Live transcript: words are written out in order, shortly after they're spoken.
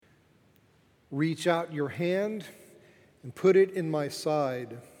reach out your hand and put it in my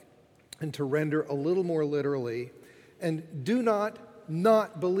side, and to render a little more literally, and do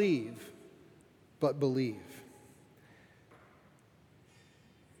not believe, but believe.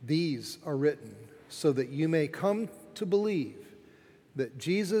 These are written so that you may come to believe that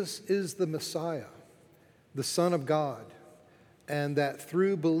Jesus is the Messiah, the Son of God, and that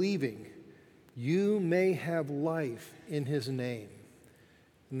through believing you may have life in his name.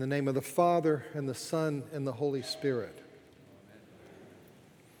 In the name of the Father, and the Son, and the Holy Spirit.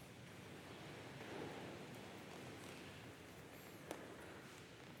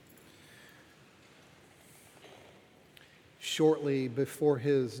 Shortly before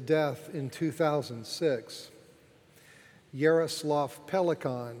his death in 2006, Yaroslav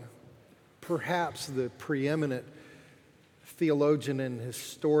Pelikan, perhaps the preeminent theologian and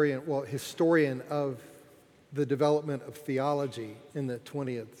historian of the development of theology in the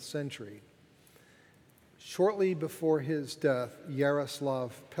 20th century. Shortly before his death,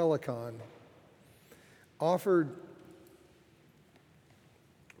 Yaroslav Pelikan offered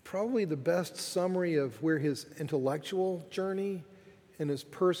probably the best summary of where his intellectual journey and his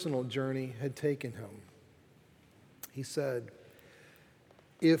personal journey had taken him. He said,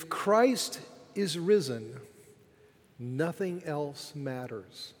 "If Christ is risen, nothing else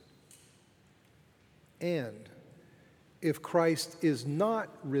matters. And if Christ is not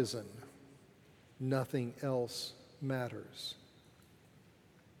risen, nothing else matters."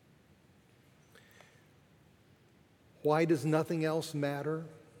 Why does nothing else matter?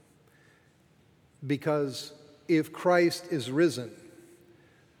 Because if Christ is risen,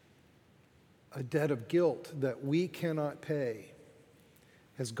 a debt of guilt that we cannot pay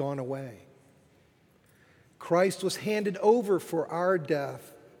has gone away. Christ was handed over for our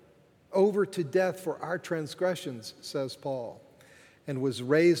death, over to death for our transgressions, says Paul, and was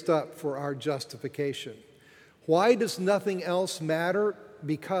raised up for our justification. Why does nothing else matter?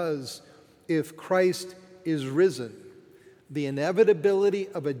 Because if Christ is risen, the inevitability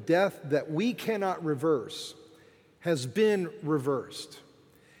of a death that we cannot reverse has been reversed.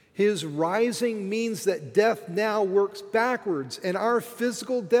 His rising means that death now works backwards, and our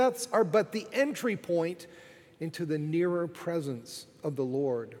physical deaths are but the entry point into the nearer presence of the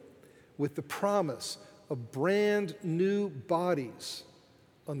Lord, with the promise of brand new bodies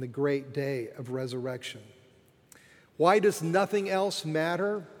on the great day of resurrection. Why does nothing else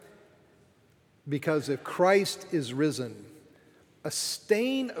matter? Because if Christ is risen, a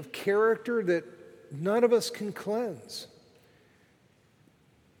stain of character that none of us can cleanse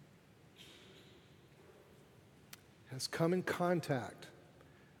has come in contact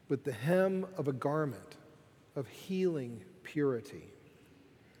with the hem of a garment of healing purity.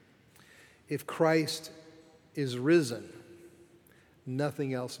 If Christ is risen,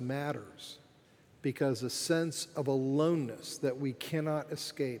 nothing else matters, because a sense of aloneness that we cannot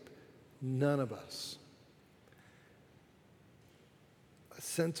escape, none of us. A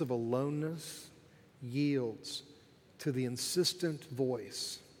sense of aloneness yields to the insistent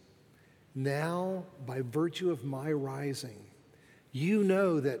voice. Now, by virtue of my rising, you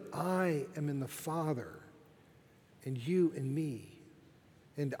know that I am in the Father, and you in me,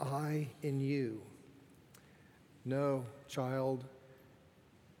 and I in you. No, child,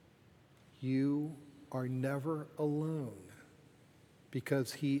 you are never alone,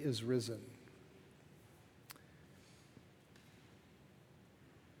 because he is risen.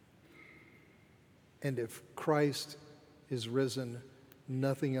 And if Christ is risen,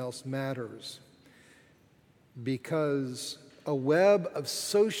 nothing else matters, because a web of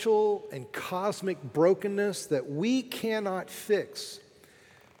social and cosmic brokenness that we cannot fix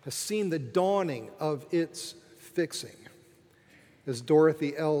has seen the dawning of its fixing. As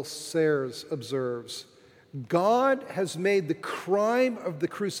Dorothy L. Sayers observes, God has made the crime of the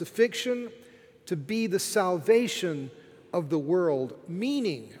crucifixion to be the salvation of the world,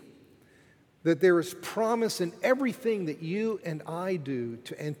 meaning that there is promise in everything that you and I do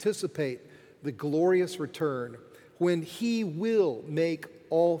to anticipate the glorious return when he will make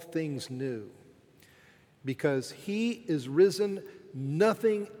all things new. Because he is risen,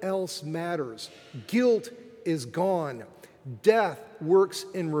 nothing else matters. Guilt is gone. Death works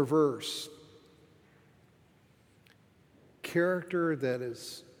in reverse. Character that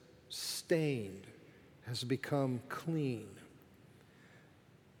is stained has become clean.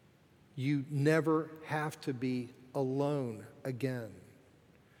 You never have to be alone again.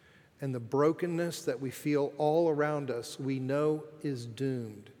 And the brokenness that we feel all around us, we know is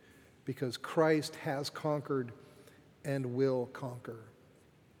doomed, because Christ has conquered and will conquer.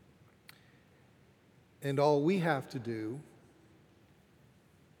 And all we have to do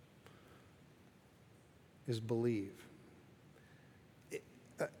is believe.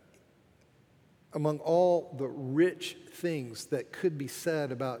 Among all the rich things that could be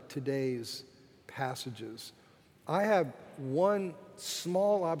said about today's passages, I have one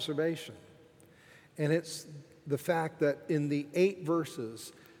small observation, and it's the fact that in the 8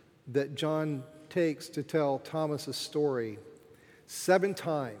 verses that John takes to tell Thomas's story, 7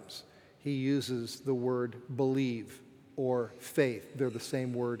 times he uses the word believe or faith. They're the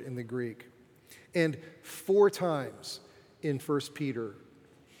same word in the Greek. And 4 times in 1 Peter,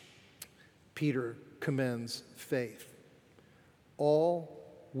 Peter commends faith. All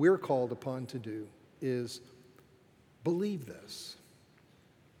we're called upon to do is believe this.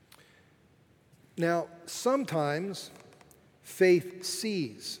 Now, sometimes faith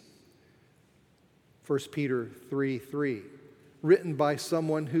sees. 1 Peter 3:3, written by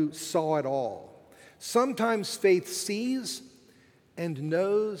someone who saw it all. Sometimes faith sees and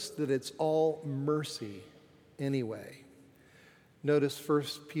knows that it's all mercy anyway. Notice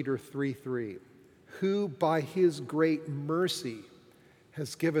 1 Peter 3:3, who by his great mercy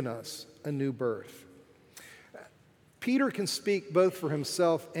has given us a new birth. Peter can speak both for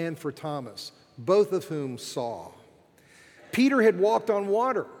himself and for Thomas, both of whom saw. Peter had walked on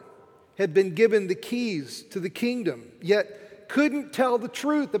water, had been given the keys to the kingdom, yet couldn't tell the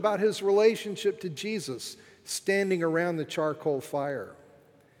truth about his relationship to Jesus standing around the charcoal fire.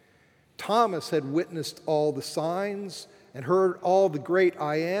 Thomas had witnessed all the signs and heard all the great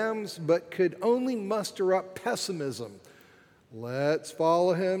I ams, but could only muster up pessimism. Let's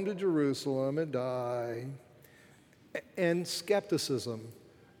follow him to Jerusalem and die. And skepticism.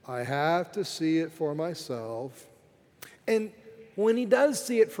 I have to see it for myself. And when he does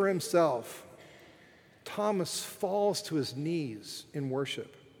see it for himself, Thomas falls to his knees in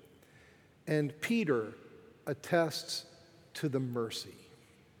worship. And Peter attests to the mercy.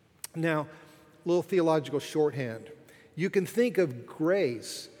 Now, a little theological shorthand. You can think of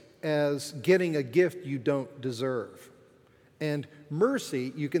grace as getting a gift you don't deserve. And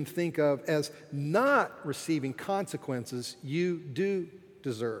mercy you can think of as not receiving consequences you do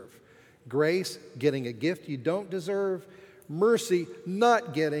deserve. Grace, getting a gift you don't deserve. Mercy,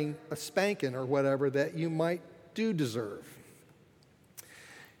 not getting a spanking or whatever that you might do deserve.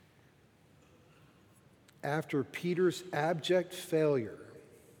 After Peter's abject failure,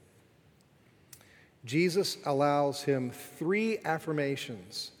 Jesus allows him 3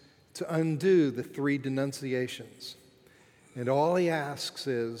 affirmations to undo the 3 denunciations. And all he asks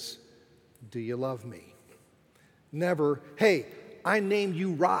is, do you love me? Never, hey, I named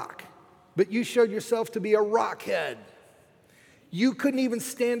you Rock, but you showed yourself to be a rockhead. You couldn't even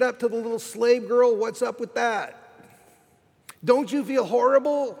stand up to the little slave girl. What's up with that? Don't you feel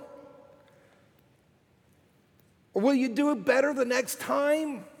horrible? Or will you do it better the next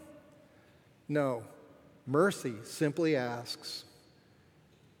time? No. Mercy simply asks,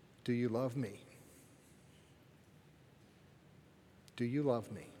 do you love me? Do you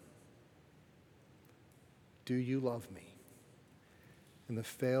love me? Do you love me? And the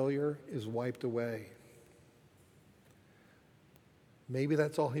failure is wiped away. Maybe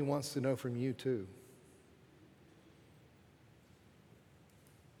that's all he wants to know from you too.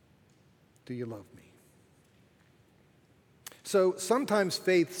 Do you love me? So sometimes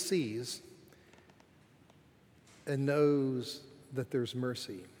faith sees and knows that there's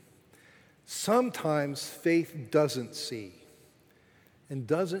mercy. Sometimes faith doesn't see and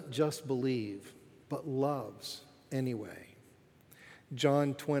doesn't just believe, but loves anyway.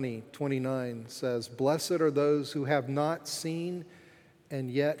 John 20:29 says, "Blessed are those who have not seen and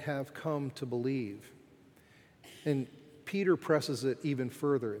yet have come to believe." And Peter presses it even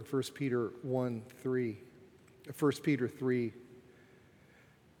further in 1 Peter 1:3. 1 Peter 3.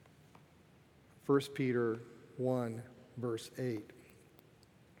 1 Peter 1, verse 8.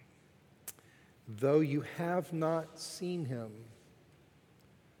 Though you have not seen him,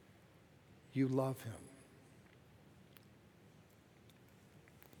 you love him.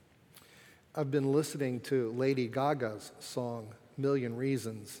 I've been listening to Lady Gaga's song, Million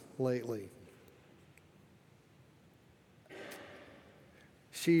Reasons, lately.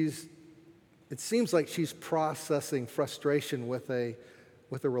 It seems like she's processing frustration with a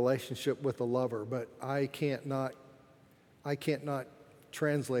relationship with a lover, but I can't not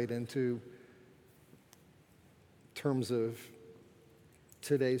translate into terms of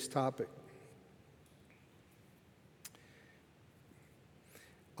today's topic.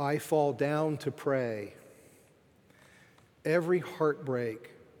 I fall down to pray. Every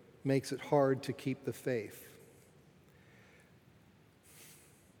heartbreak makes it hard to keep the faith.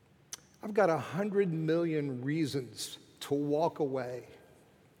 I've got 100 million reasons to walk away,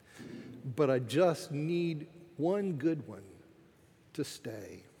 but I just need one good one to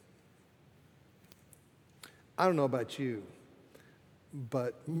stay. I don't know about you,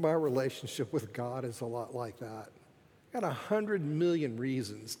 but my relationship with God is a lot like that. I got 100 million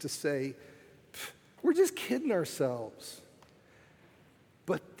reasons to say, we're just kidding ourselves.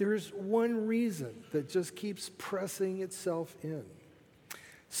 But there's one reason that just keeps pressing itself in.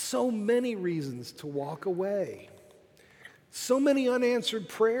 So many reasons to walk away. So many unanswered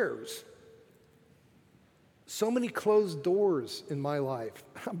prayers. So many closed doors in my life.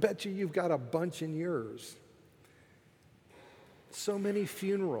 I bet you've got a bunch in yours. So many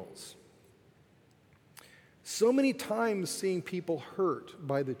funerals. So many times seeing people hurt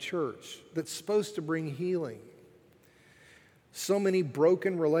by the church that's supposed to bring healing. So many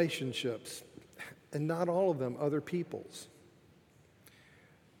broken relationships, and not all of them other people's.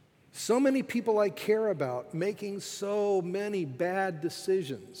 So many people I care about making so many bad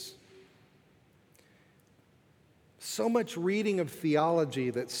decisions. So much reading of theology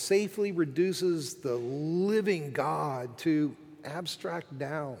that safely reduces the living God to abstract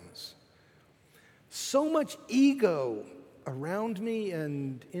nouns. So much ego around me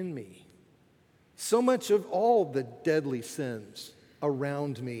and in me. So much of all the deadly sins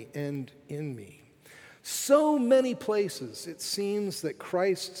around me and in me. So many places it seems that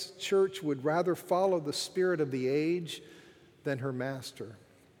Christ's church would rather follow the spirit of the age than her master.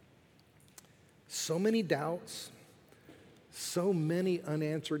 So many doubts, so many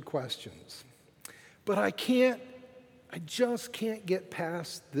unanswered questions. But I just can't get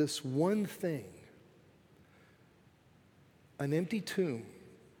past this one thing. An empty tomb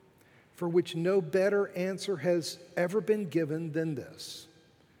for which no better answer has ever been given than this.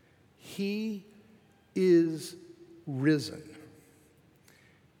 He is risen.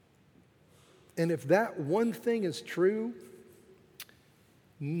 And if that one thing is true,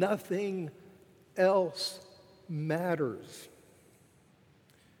 nothing else matters.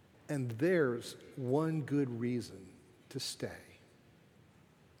 And there's one good reason to stay.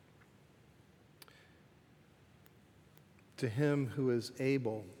 To him who is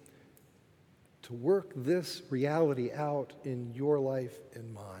able to work this reality out in your life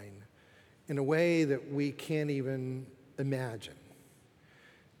and mine in a way that we can't even imagine.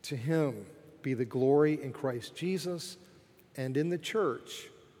 To him be the glory in Christ Jesus and in the church,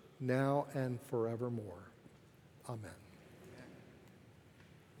 now and forevermore. Amen.